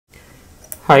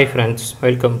Hi friends,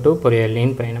 welcome to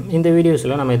PoriyalaninPayanam. இந்த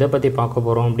வீடியோஸ்ல நம்ம எதை பத்தி பார்க்க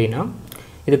போறோம் அப்படினா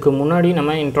இதுக்கு முன்னாடி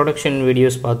நம்ம இன்ட்ரோடக்ஷன்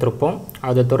வீடியோஸ் பார்த்திருப்போம்.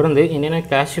 அதை தொடர்ந்து என்னென்ன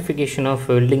கிளாசிஃபிகேஷன் ஆஃப்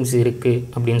வெல்டிங்ஸ் இருக்கு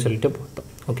அப்படினு சொல்லிட்டு பார்த்தோம்.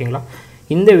 ஓகேங்களா?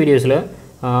 இந்த வீடியோஸ்ல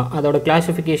அதோட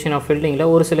கிளாசிஃபிகேஷன் ஆஃப் வெல்டிங்ல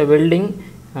ஒரு சில வெல்டிங்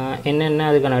என்னென்ன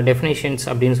அதுக்கான டெஃபினிஷன்ஸ்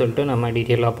அப்படினு சொல்லிட்டு நம்ம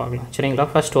டீடைலா பார்க்கலாம். சரிங்களா?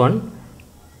 First one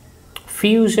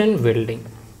fusion welding.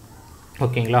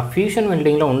 ஓகேங்களா? ஃபியூஷன்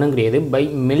வெல்டிங்ல ஒண்ணும் கிடையாது, by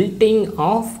melting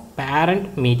of parent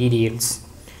materials.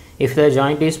 If the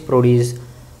joint is produced,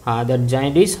 that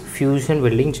joint is fusion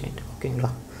welding joint. ஓகேங்களா?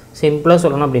 சிம்பிளா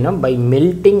சொல்லணும் அப்படினா by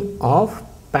melting of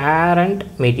parent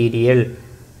material.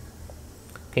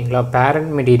 ஓகேங்களா? parent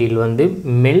material வந்து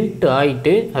மெல்ட்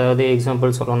ஆயிட்டு, அதாவது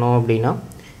எக்ஸாம்பிள் சொல்லணும் அப்படினா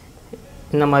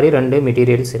இந்த மாதிரி ரெண்டு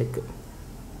மெட்டீரியல்ஸ் இருக்கு.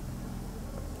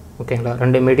 ஓகேங்களா?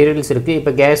 ரெண்டு மெட்டீரியல்ஸ் இருக்கு.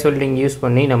 இப்போ கேஸ் வெல்டிங் யூஸ்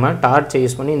பண்ணி நம்ம டார்ச்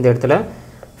யூஸ் பண்ணி இந்த இடத்துல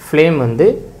ஃப்ளேம் வந்து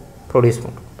ப்ரொடியூஸ்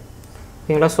பண்ணுறோம்.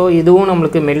 ஓகேங்களா? ஸோ இதுவும்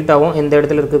நம்மளுக்கு மெல்ட் ஆகும். இந்த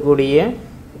இடத்துல இருக்கக்கூடிய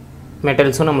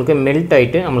மெட்டல்ஸும் நம்மளுக்கு மெல்ட்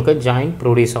ஆகிட்டு நம்மளுக்கு ஜாயிண்ட்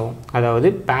ப்ரொடியூஸ் ஆகும். அதாவது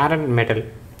பேரண்ட் மெட்டல்.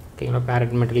 ஓகேங்களா?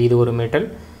 பேரண்ட் மெட்டல் இது ஒரு மெட்டல்,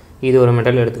 இது ஒரு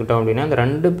மெட்டல் எடுத்துக்கிட்டோம் அப்படின்னா அந்த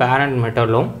ரெண்டு பேரண்ட்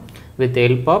மெட்டலும் வித்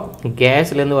ஹெல்ப் ஆஃப்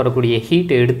கேஸ்லேருந்து வரக்கூடிய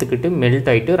ஹீட் எடுத்துக்கிட்டு மெல்ட்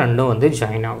ஆகிட்டு ரெண்டும் வந்து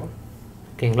ஜாயின் ஆகும்.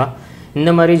 ஓகேங்களா?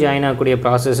 இந்த மாதிரி ஜாயின் ஆகக்கூடிய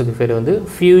ப்ராசஸுக்கு பேர் வந்து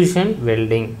ஃபியூஷன்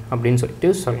வெல்டிங் அப்படின்னு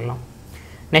சொல்லிட்டு சொல்லலாம்.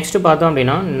 நெக்ஸ்ட்டு பார்த்தோம்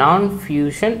அப்படின்னா நான்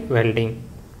ஃபியூஷன் வெல்டிங்.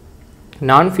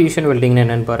 நான் ஃபியூஷன் வெல்டிங்னு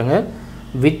என்னென்னு பாருங்கள்.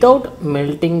 Without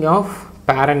melting of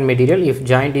parent material if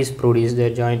joint is produce the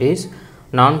joint is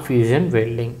நான் ஃபியூஷன்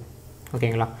வெல்டிங்.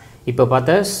 ஓகேங்களா? இப்போ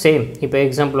பார்த்தா சேம். இப்போ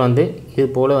எக்ஸாம்பிள் வந்து இது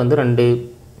போல் வந்து ரெண்டு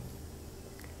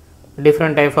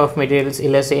டிஃப்ரெண்ட் டைப் ஆஃப் மெட்டீரியல்ஸ்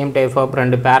இல்லை சேம் டைப் ஆஃப்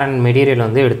ரெண்டு பேரண்ட் மெட்டீரியல்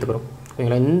வந்து எடுத்துக்கிறோம்.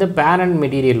 ஓகேங்களா? இந்த பேரண்ட்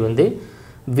மெட்டீரியல் வந்து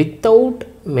வித்தவுட்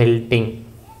மெல்டிங்.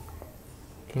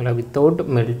 ஓகேங்களா? Without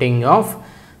melting of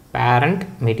parent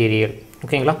material.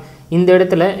 ஓகேங்களா? இந்த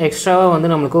இடத்துல எக்ஸ்ட்ராவாக வந்து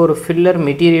நம்மளுக்கு ஒரு ஃபில்லர்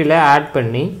மெட்டீரியலை ஆட்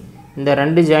பண்ணி இந்த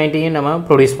ரெண்டு ஜாயிண்ட்டையும் நம்ம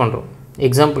ப்ரொடியூஸ் பண்ணுறோம்.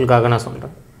 எக்ஸாம்பிளுக்காக நான்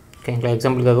சொல்கிறேன். ஓகேங்களா?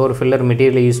 எக்ஸாம்பிளுக்காக ஒரு ஃபில்லர்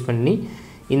மெட்டீரியலை யூஸ் பண்ணி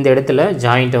இந்த இடத்துல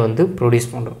ஜாயிண்ட்டை வந்து ப்ரொடியூஸ்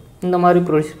பண்ணுறோம். இந்த மாதிரி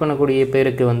ப்ரொடியூஸ் பண்ணக்கூடிய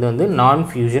பேருக்கு வந்து நான்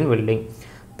ஃபியூஷன் வெல்டிங்.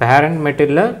 பேரண்ட்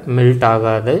மெட்டீரியலில் மெல்ட்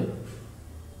ஆகாது,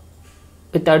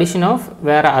 வித் அடிஷன் ஆஃப்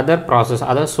வேறு அதர் ப்ராசஸ்,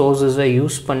 அதர் சோர்ஸஸை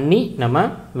யூஸ் பண்ணி நம்ம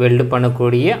வெல்டு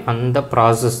பண்ணக்கூடிய அந்த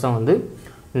ப்ராசஸ் தான் வந்து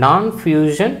நான்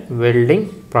ஃபியூஷன் வெல்டிங்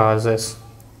ப்ராசஸ்.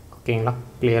 ஓகேங்களா?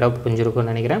 கிளியராக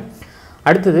புரிஞ்சிருக்கும்னு நினைக்கிறேன்.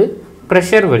 அடுத்தது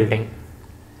ப்ரெஷர் வெல்டிங்.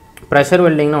 ப்ரெஷர்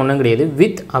வெல்டிங்னா ஒன்றும் கிடையாது,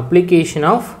 with application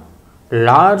of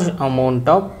large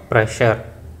amount of pressure.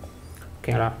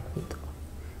 ஓகேங்களா?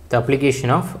 With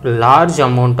application of large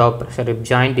amount of pressure if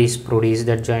joint is produce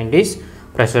that joint is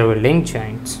pressure welding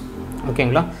joints.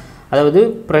 ஓகேங்களா? அதாவது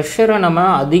ப்ரெஷரை நம்ம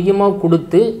அதிகமாக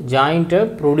கொடுத்து ஜாயிண்ட்டை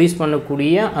ப்ரொடியூஸ்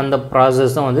பண்ணக்கூடிய அந்த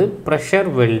ப்ராசஸ் தான் வந்து ப்ரெஷர்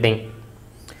வெல்டிங்.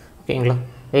 ஓகேங்களா?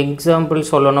 எக்ஸாம்பிள்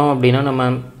சொல்லணும் அப்படின்னா நம்ம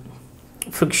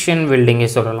ஃப்ரிக்ஷன் வெல்டிங்கை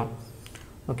சொல்லலாம்.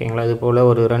 ஓகேங்களா? இது போல்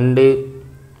ஒரு ரெண்டு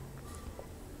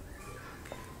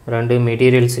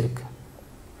மெட்டீரியல்ஸ் இருக்குது.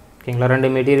 ஓகேங்களா? ரெண்டு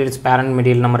மெட்டீரியல்ஸ் பேரண்ட்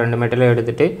மெட்டீரியல் நம்ம ரெண்டு மெட்டீரியல்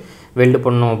எடுத்துகிட்டு வெல்டு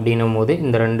பண்ணோம் அப்படின்னும் போது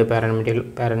இந்த ரெண்டு பேரண்ட்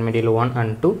மெட்டீரியல் 1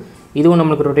 and 2 இதுவும்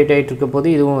நம்மளுக்கு ரொட்டேட் ஆகிட்டு இருக்க போது,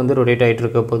 இதுவும் வந்து ரொட்டேட் ஆகிட்டு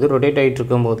இருக்க போது. ரொட்டேட் ஆகிட்டு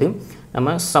இருக்கும்போது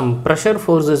நம்ம சம் ப்ரெஷர்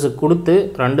ஃபோர்ஸஸ் கொடுத்து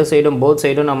ரெண்டு சைடும் போத்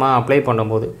சைடும் நம்ம அப்ளை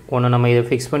பண்ணும்போது, ஒன்று நம்ம இதை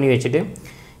ஃபிக்ஸ் பண்ணி வச்சுட்டு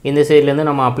இந்த சைட்லேருந்து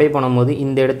நம்ம அப்ளை பண்ணும்போது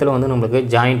இந்த இடத்துல வந்து நம்மளுக்கு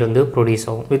ஜாயிண்ட் வந்து ப்ரொடியூஸ்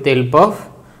ஆகும் with help of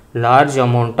large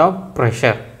amount of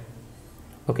pressure.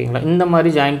 ஓகேங்களா? இந்த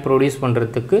மாதிரி ஜாயிண்ட் ப்ரொடியூஸ்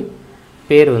பண்ணுறதுக்கு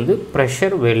பேர் வந்து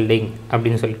ப்ரெஷர் வெல்டிங்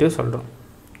அப்படின்னு சொல்லிட்டு சொல்கிறோம்.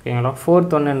 ஓகேங்களா?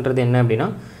 ஃபோர்த் ஒன்றுன்றது என்ன அப்படின்னா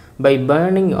by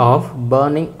burning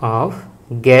of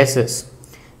gases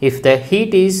if the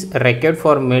heat is required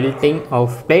for melting of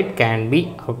plate can be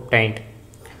obtained.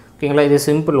 ஓகேங்களா? இது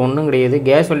சிம்பிள், ஒன்றும் கிடையாது.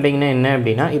 கேஸ் வெல்டிங்னா என்ன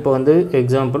அப்படின்னா இப்போ வந்து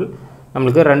எக்ஸாம்பிள்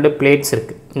நம்மளுக்கு ரெண்டு பிளேட்ஸ்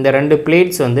இருக்குது. இந்த ரெண்டு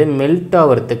பிளேட்ஸ் வந்து மெல்ட்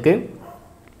ஆகிறதுக்கு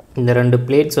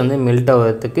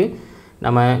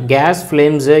நம்ம கேஸ்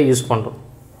ஃப்ளேம்ஸை யூஸ் பண்ணுறோம்.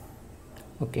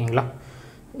 ஓகேங்களா?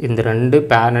 இந்த ரெண்டு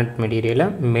பேரண்ட் மெட்டீரியலை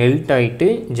மெல்ட் ஆகிட்டு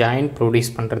ஜாயிண்ட்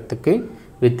ப்ரொடியூஸ் பண்ணுறதுக்கு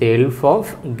with help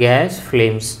of case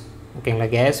flames. ஓகேங்களா?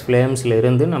 கேஸ் ஃப்ளேம்ஸில்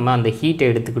இருந்து நம்ம அந்த ஹீட்டை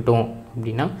எடுத்துக்கிட்டோம்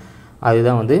அப்படின்னா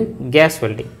அதுதான் வந்து கேஸ்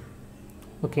வெல்டிங்.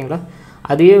 ஓகேங்களா?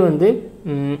 அதுவே வந்து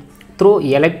த்ரூ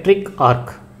எலக்ட்ரிக்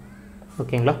ஆர்க்.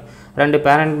 ஓகேங்களா? ரெண்டு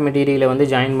பேரண்ட் மெட்டீரியலை வந்து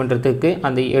ஜாயின் பண்ணுறதுக்கு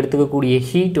அந்த எடுத்துக்கக்கூடிய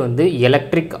ஹீட் வந்து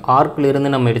எலக்ட்ரிக்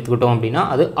ஆர்க்கிலிருந்து நம்ம எடுத்துக்கிட்டோம் அப்படின்னா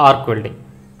அது ஆர்க் வெல்டிங்.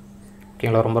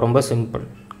 ஓகேங்களா? ரொம்ப ரொம்ப சிம்பிள்.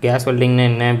 கேஸ் வெல்டிங்னா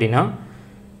என்ன அப்படின்னா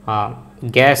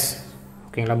கேஸ்,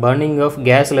 ஓகேங்களா, பர்னிங் ஆஃப்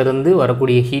கேஸ்லேருந்து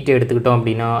வரக்கூடிய ஹீட்டை எடுத்துக்கிட்டோம்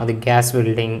அப்படின்னா அது கேஸ்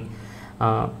வெல்டிங்.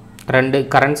 ரெண்டு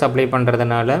கரண்ட் சப்ளை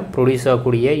பண்ணுறதுனால ப்ரொடியூஸ்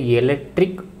ஆகக்கூடிய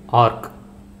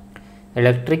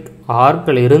எலக்ட்ரிக்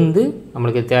ஆர்க்கில் இருந்து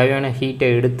நம்மளுக்கு தேவையான ஹீட்டை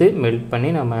எடுத்து மெல்ட் பண்ணி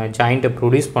நம்ம ஜாயிண்ட்டை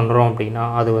ப்ரொடியூஸ் பண்ணுறோம் அப்படின்னா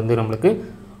அது வந்து நம்மளுக்கு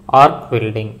ஆர்க்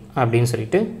வெல்டிங் அப்படின்னு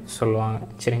சொல்லிட்டு சொல்லுவாங்க.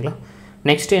 சரிங்களா?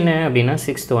 நெக்ஸ்ட் என்ன அப்படின்னா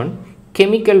 6th one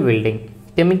chemical welding.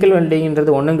 Chemical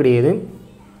வெல்டிங்கிறது ஒன்றும் கிடையாது,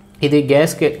 இது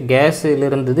கேஸில்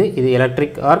இருந்தது, இது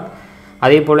எலக்ட்ரிக் ஆர்க்.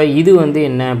 அதே போல் இது வந்து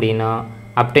என்ன அப்படின்னா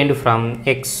obtained from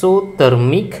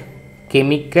exothermic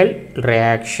chemical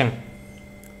reaction.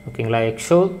 ஓகேங்களா,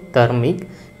 எக்ஸோதெர்மிக்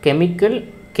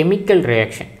கெமிக்கல்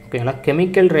ரியாக்ஷன். ஓகேங்களா,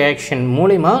 கெமிக்கல் ரியாக்ஷன்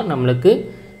மூலிமா நம்மளுக்கு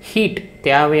ஹீட்,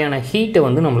 தேவையான ஹீட்டை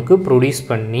வந்து நம்மளுக்கு ப்ரொடியூஸ்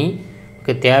பண்ணி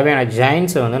தேவையான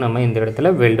ஜாயின்ஸை வந்து நம்ம இந்த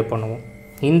இடத்துல வெல்டு பண்ணுவோம்.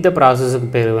 இந்த ப்ராசஸுக்கு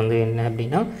பேர் வந்து என்ன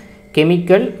அப்படின்னா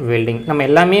கெமிக்கல் வெல்டிங். நம்ம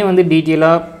எல்லாமே வந்து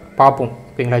டீட்டெயிலாக பார்ப்போம்.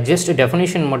 ஓகேங்களா, ஜஸ்ட்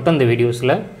டெஃபினிஷன் மட்டும் இந்த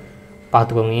வீடியோஸில்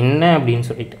பார்த்துக்கோங்க என்ன அப்படின்னு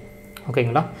சொல்லிட்டு.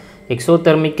 ஓகேங்களா,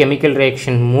 எக்ஸோதெர்மிக் கெமிக்கல்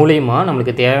ரியாக்ஷன் மூலிமா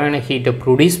நம்மளுக்கு தேவையான ஹீட்டை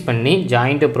ப்ரொடியூஸ் பண்ணி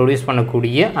ஜாயிண்ட்டை ப்ரொடியூஸ்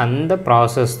பண்ணக்கூடிய அந்த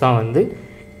ப்ராசஸ் தான் வந்து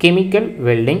கெமிக்கல்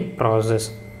வெல்டிங் ப்ராசஸ்.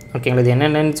 ஓகேங்களா, இது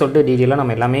என்னென்னு சொல்லிட்டு டீட்டெயிலாக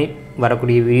நம்ம எல்லாமே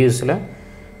வரக்கூடிய வீடியோஸில்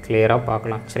கிளியராக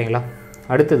பார்க்கலாம். சரிங்களா,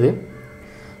 அடுத்தது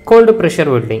gold pressure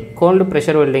welding. Gold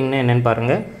pressure வெல்டிங்னா என்னென்னு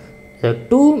பாருங்கள். The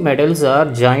two metals are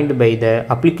joined by the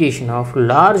application of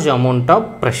large amount of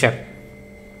pressure.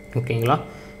 ஓகேங்களா,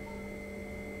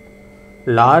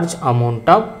 large amount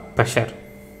of pressure.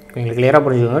 உங்களுக்கு கிளியராக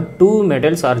புரிஞ்சுக்கோங்க. two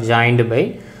metals are joined by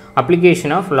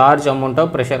application of large amount of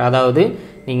pressure. அதாவது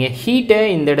நீங்கள் ஹீட்டை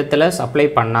இந்த இடத்துல சப்ளை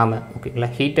பண்ணாமல், ஓகேங்களா,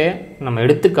 ஹீட்டை நம்ம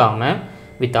எடுத்துக்காமல்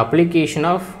with application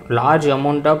of large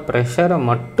amount of ப்ரெஷரை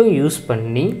மட்டும் யூஸ்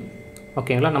பண்ணி,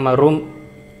 ஓகேங்களா, நம்ம ரூம்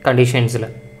கண்டிஷன்ஸில்,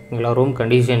 ஓகேங்களா, ரூம்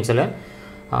கண்டிஷன்ஸில்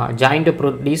ஜாயிண்ட்டை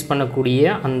ப்ரொடியூஸ்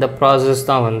பண்ணக்கூடிய அந்த ப்ராசஸ்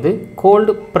தான் வந்து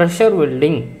கோல்டு ப்ரெஷர்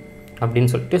வெல்டிங்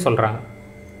அப்படின்னு சொல்லிட்டு சொல்கிறாங்க.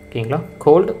 ஓகேங்களா,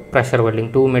 gold pressure welding.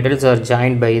 Two metals are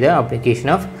joint by the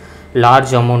application of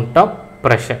large amount of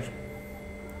pressure.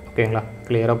 ஓகேங்களா,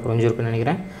 கிளியராக புரிஞ்சிருக்குன்னு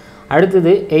நினைக்கிறேன்.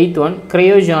 அடுத்தது 8th ஒன்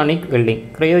க்ரையோஜானிக் வெல்டிங்.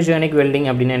 க்ரையோஜானிக் வெல்டிங்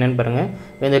அப்படின்னு என்னென்னு பாருங்கள்.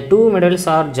 when the two metals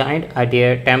are joined at a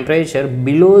temperature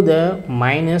below the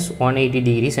 -180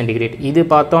 degree centigrade. இது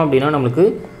பார்த்தோம் அப்படின்னா நம்மளுக்கு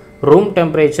ரூம்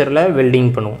டெம்பரேச்சரில் வெல்டிங்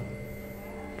பண்ணுவோம்.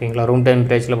 ஓகேங்களா, ரூம்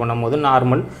டெம்பரேச்சரில் பண்ணும்போது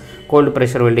நார்மல் கோல்டு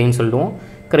ப்ரெஷர் வெல்டிங்னு சொல்லுவோம்.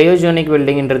 க்ரையோஜானிக்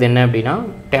வெல்டிங்கிறது என்ன அப்படின்னா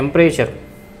டெம்பரேச்சர்,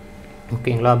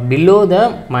 ஓகேங்களா, பிலோ த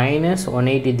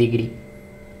 -180 டிகிரி.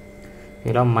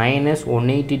 ஓகேங்களா,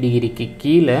 -180 டிகிரிக்கு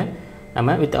கீழே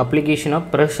நம்ம வித் அப்ளிகேஷன் ஆஃப்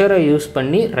ப்ரெஷரை யூஸ்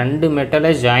பண்ணி ரெண்டு மெட்டலை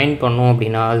ஜாயின் பண்ணோம்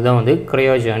அப்படின்னா அதுதான் வந்து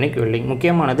க்ரையோஜானிக் வெல்டிங்.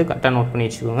 முக்கியமானது கரெக்டாக நோட் பண்ணி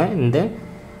வச்சுக்கோங்க இந்த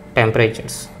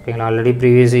டெம்பரேச்சர்ஸ். ஓகேங்களா, ஆல்ரெடி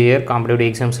ப்ரீவியஸ் இயர் காம்படிட்டிவ்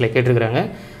எக்ஸாம்ஸில் கேட்டிருக்கிறாங்க.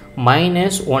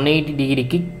 -180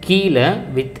 டிகிரிக்கு கீழே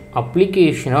with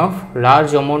application of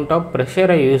large amount of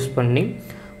ப்ரெஷரை யூஸ் பண்ணி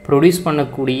ப்ரொடியூஸ்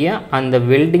பண்ணக்கூடிய அந்த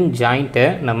வெல்டிங் ஜாயிண்ட்டை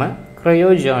நம்ம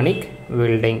க்ரையோஜானிக்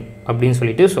வெல்டிங் அப்படின்னு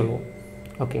சொல்லிட்டு சொல்லுவோம்.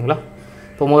 ஓகேங்களா,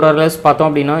 இப்போ மோரர்லெஸ் பார்த்தோம்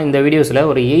அப்படின்னா இந்த வீடியோஸில்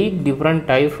ஒரு 8 டிஃப்ரெண்ட்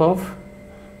டைப் ஆஃப்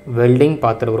வெல்டிங்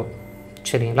பார்த்துருக்குறோம்.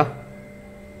 சரிங்களா,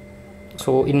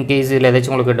 ஸோ இன்கேஸ் இதில்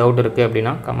ஏதாச்சும் உங்களுக்கு டவுட் இருக்குது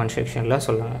அப்படின்னா கமெண்ட் செக்ஷனில்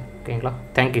சொல்லுங்கள். ஓகேங்களா,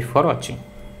 தேங்க்யூ ஃபார் வாட்சிங்.